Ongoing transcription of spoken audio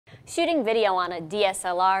Shooting video on a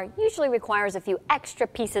DSLR usually requires a few extra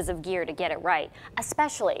pieces of gear to get it right,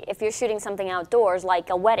 especially if you're shooting something outdoors like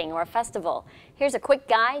a wedding or a festival. Here's a quick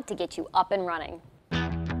guide to get you up and running.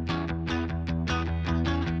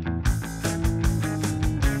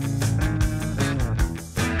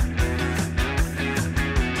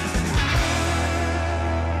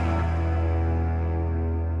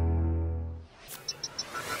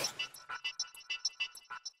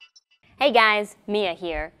 Hey guys, Mia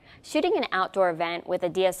here. Shooting an outdoor event with a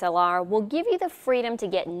DSLR will give you the freedom to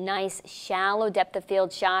get nice, shallow depth of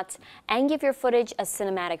field shots and give your footage a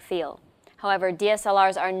cinematic feel. However,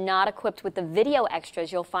 DSLRs are not equipped with the video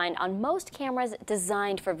extras you'll find on most cameras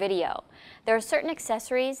designed for video. There are certain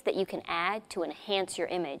accessories that you can add to enhance your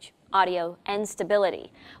image, audio, and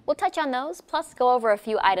stability. We'll touch on those, plus go over a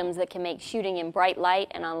few items that can make shooting in bright light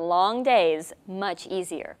and on long days much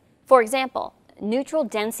easier. For example, neutral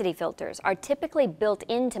density filters are typically built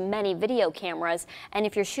into many video cameras, and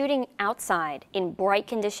if you're shooting outside in bright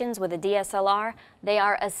conditions with a DSLR, they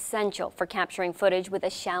are essential for capturing footage with a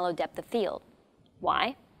shallow depth of field.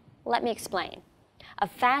 Why? Let me explain. A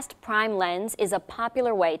fast prime lens is a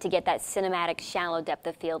popular way to get that cinematic shallow depth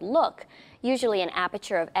of field look. Usually an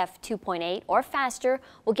aperture of f2.8 or faster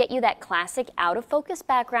will get you that classic out of focus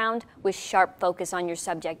background with sharp focus on your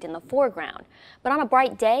subject in the foreground. But on a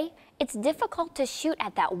bright day, it's difficult to shoot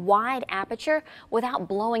at that wide aperture without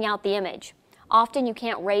blowing out the image. Often you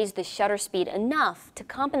can't raise the shutter speed enough to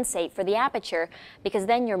compensate for the aperture because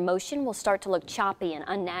then your motion will start to look choppy and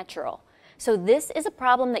unnatural. So this is a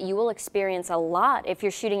problem that you will experience a lot if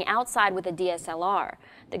you're shooting outside with a DSLR.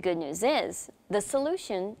 The good news is, the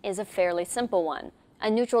solution is a fairly simple one, a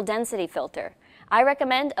neutral density filter. I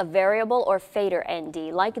recommend a variable or fader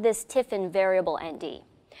ND, like this Tiffin variable ND.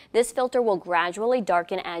 This filter will gradually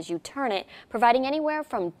darken as you turn it, providing anywhere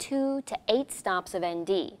from 2 to 8 stops of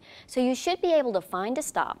ND. So you should be able to find a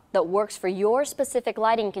stop that works for your specific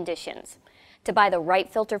lighting conditions. To buy the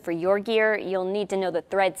right filter for your gear, you'll need to know the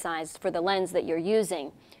thread size for the lens that you're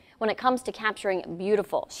using. When it comes to capturing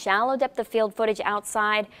beautiful, shallow depth of field footage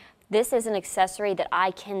outside, this is an accessory that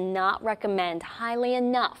I cannot recommend highly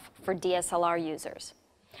enough for DSLR users.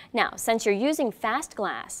 Now, since you're using fast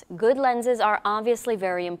glass, good lenses are obviously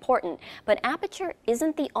very important, but aperture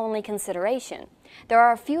isn't the only consideration. There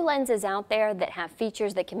are a few lenses out there that have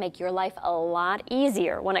features that can make your life a lot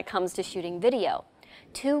easier when it comes to shooting video.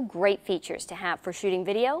 Two great features to have for shooting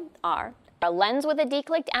video are a lens with a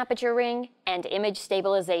declicked aperture ring and image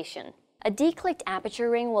stabilization. A declicked aperture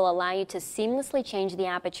ring will allow you to seamlessly change the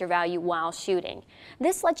aperture value while shooting.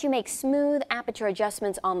 This lets you make smooth aperture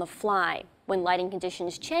adjustments on the fly when lighting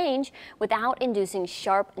conditions change without inducing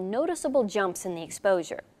sharp, noticeable jumps in the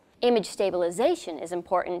exposure. Image stabilization is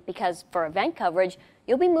important because for event coverage,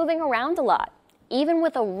 you'll be moving around a lot. Even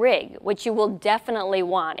with a rig, which you will definitely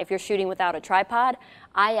want if you're shooting without a tripod,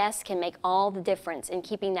 IS can make all the difference in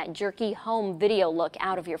keeping that jerky home video look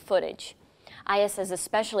out of your footage. IS is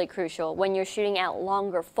especially crucial when you're shooting at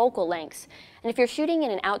longer focal lengths. And if you're shooting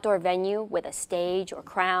in an outdoor venue with a stage or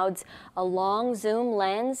crowds, a long zoom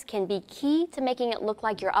lens can be key to making it look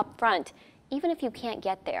like you're up front, even if you can't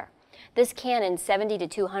get there. This Canon 70 to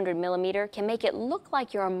 200 millimeter can make it look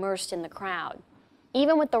like you're immersed in the crowd.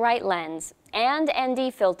 Even with the right lens and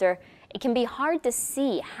ND filter, it can be hard to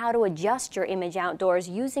see how to adjust your image outdoors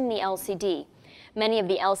using the LCD. Many of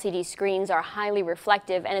the LCD screens are highly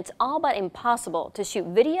reflective, and it's all but impossible to shoot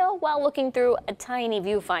video while looking through a tiny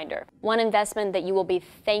viewfinder. One investment that you will be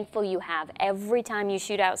thankful you have every time you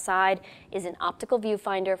shoot outside is an optical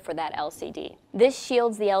viewfinder for that LCD. This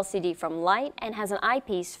shields the LCD from light and has an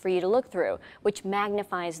eyepiece for you to look through, which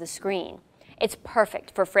magnifies the screen. It's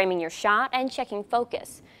perfect for framing your shot and checking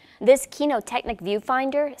focus. This Kinotechnic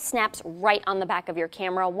viewfinder snaps right on the back of your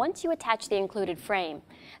camera once you attach the included frame.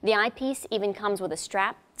 The eyepiece even comes with a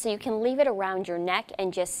strap, so you can leave it around your neck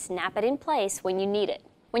and just snap it in place when you need it.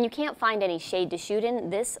 When you can't find any shade to shoot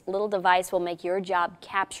in, this little device will make your job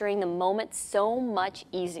capturing the moment so much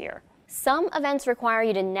easier. Some events require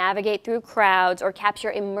you to navigate through crowds or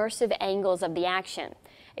capture immersive angles of the action.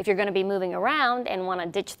 If you're going to be moving around and want to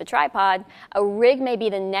ditch the tripod, a rig may be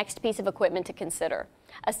the next piece of equipment to consider.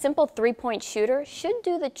 A simple 3-point shooter should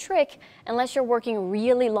do the trick unless you're working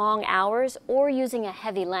really long hours or using a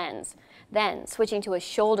heavy lens. Then, switching to a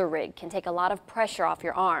shoulder rig can take a lot of pressure off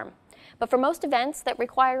your arm. But for most events that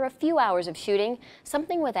require a few hours of shooting,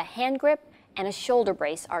 something with a hand grip and a shoulder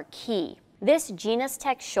brace are key. This Genus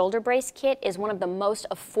Tech shoulder brace kit is one of the most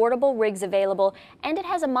affordable rigs available, and it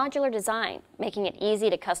has a modular design, making it easy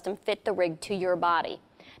to custom fit the rig to your body.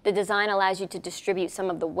 The design allows you to distribute some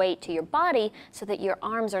of the weight to your body so that your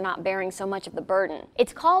arms are not bearing so much of the burden.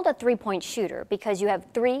 It's called a three-point shooter because you have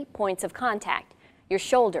 3 points of contact: your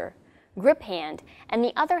shoulder, grip hand, and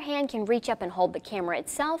the other hand can reach up and hold the camera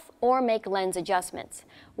itself or make lens adjustments.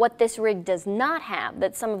 What this rig does not have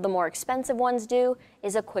that some of the more expensive ones do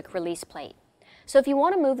is a quick release plate. So if you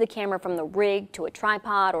want to move the camera from the rig to a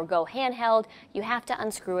tripod or go handheld, you have to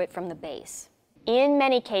unscrew it from the base. In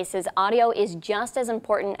many cases, audio is just as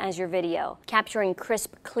important as your video. Capturing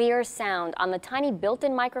crisp, clear sound on the tiny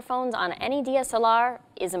built-in microphones on any DSLR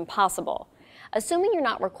is impossible. Assuming you're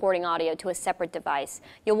not recording audio to a separate device,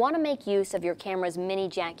 you'll want to make use of your camera's mini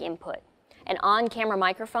jack input. An on-camera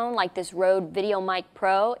microphone like this Rode VideoMic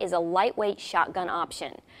Pro is a lightweight shotgun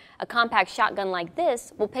option. A compact shotgun like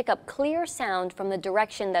this will pick up clear sound from the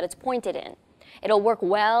direction that it's pointed in. It'll work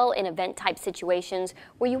well in event-type situations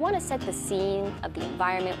where you want to set the scene of the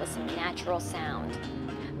environment with some natural sound.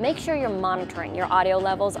 Make sure you're monitoring your audio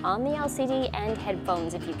levels on the LCD and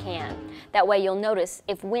headphones if you can. That way you'll notice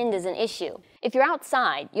if wind is an issue. If you're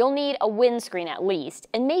outside, you'll need a windscreen at least,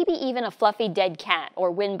 and maybe even a fluffy dead cat or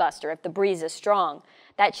wind buster if the breeze is strong.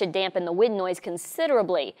 That should dampen the wind noise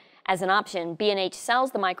considerably. As an option, B&H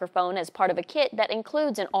sells the microphone as part of a kit that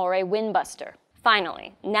includes an RA wind buster.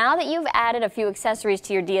 Finally, now that you've added a few accessories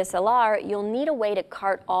to your DSLR, you'll need a way to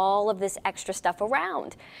cart all of this extra stuff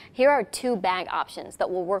around. Here are 2 bag options that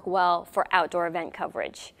will work well for outdoor event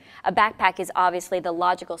coverage. A backpack is obviously the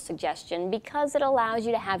logical suggestion because it allows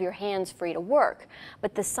you to have your hands free to work,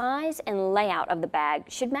 but the size and layout of the bag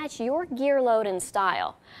should match your gear load and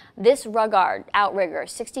style. This Ruggard Outrigger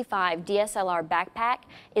 65 DSLR backpack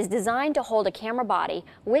is designed to hold a camera body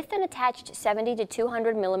with an attached 70 to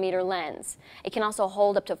 200 millimeter lens. It can also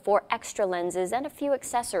hold up to 4 extra lenses and a few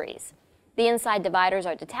accessories. The inside dividers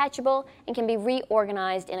are detachable and can be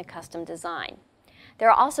reorganized in a custom design. There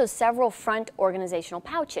are also several front organizational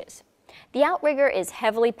pouches. The Outrigger is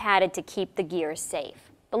heavily padded to keep the gear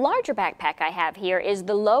safe. The larger backpack I have here is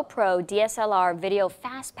the Low Pro DSLR Video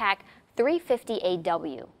Fastpack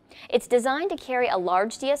 350AW. It's designed to carry a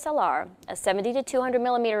large DSLR, a 70 to 200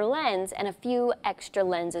 millimeter lens, and a few extra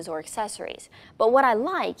lenses or accessories. But what I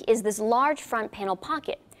like is this large front panel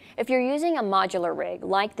pocket. If you're using a modular rig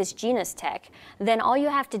like this Genus Tech, then all you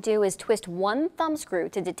have to do is twist one thumb screw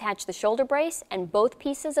to detach the shoulder brace, and both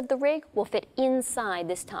pieces of the rig will fit inside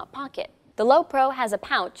this top pocket. The Low Pro has a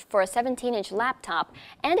pouch for a 17-inch laptop,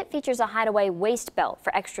 and it features a hideaway waist belt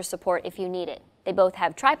for extra support if you need it. They both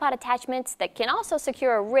have tripod attachments that can also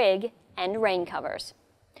secure a rig and rain covers.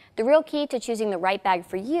 The real key to choosing the right bag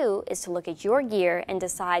for you is to look at your gear and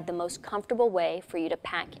decide the most comfortable way for you to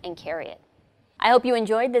pack and carry it. I hope you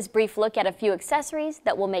enjoyed this brief look at a few accessories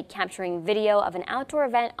that will make capturing video of an outdoor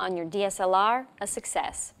event on your DSLR a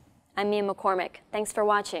success. I'm Mia McCormick. Thanks for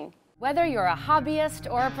watching. Whether you're a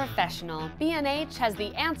hobbyist or a professional, B&H has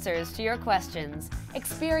the answers to your questions.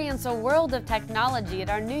 Experience a world of technology at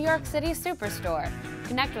our New York City Superstore.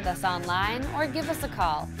 Connect with us online or give us a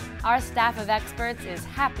call. Our staff of experts is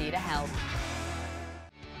happy to help.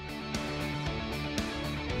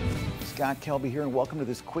 Scott Kelby here, and welcome to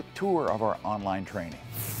this quick tour of our online training.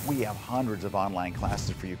 We have hundreds of online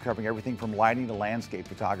classes for you, covering everything from lighting to landscape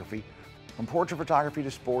photography. From portrait photography to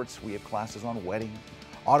sports, we have classes on wedding,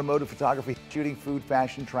 automotive photography, shooting, food,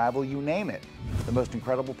 fashion, travel, you name it. The most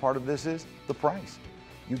incredible part of this is the price.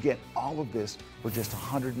 You get all of this for just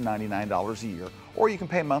 $199 a year, or you can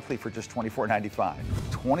pay monthly for just $24.95.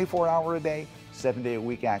 24-hour a day,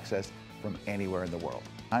 7-day-a-week access from anywhere in the world.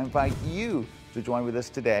 I invite you to join with us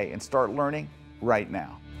today and start learning right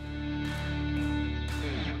now.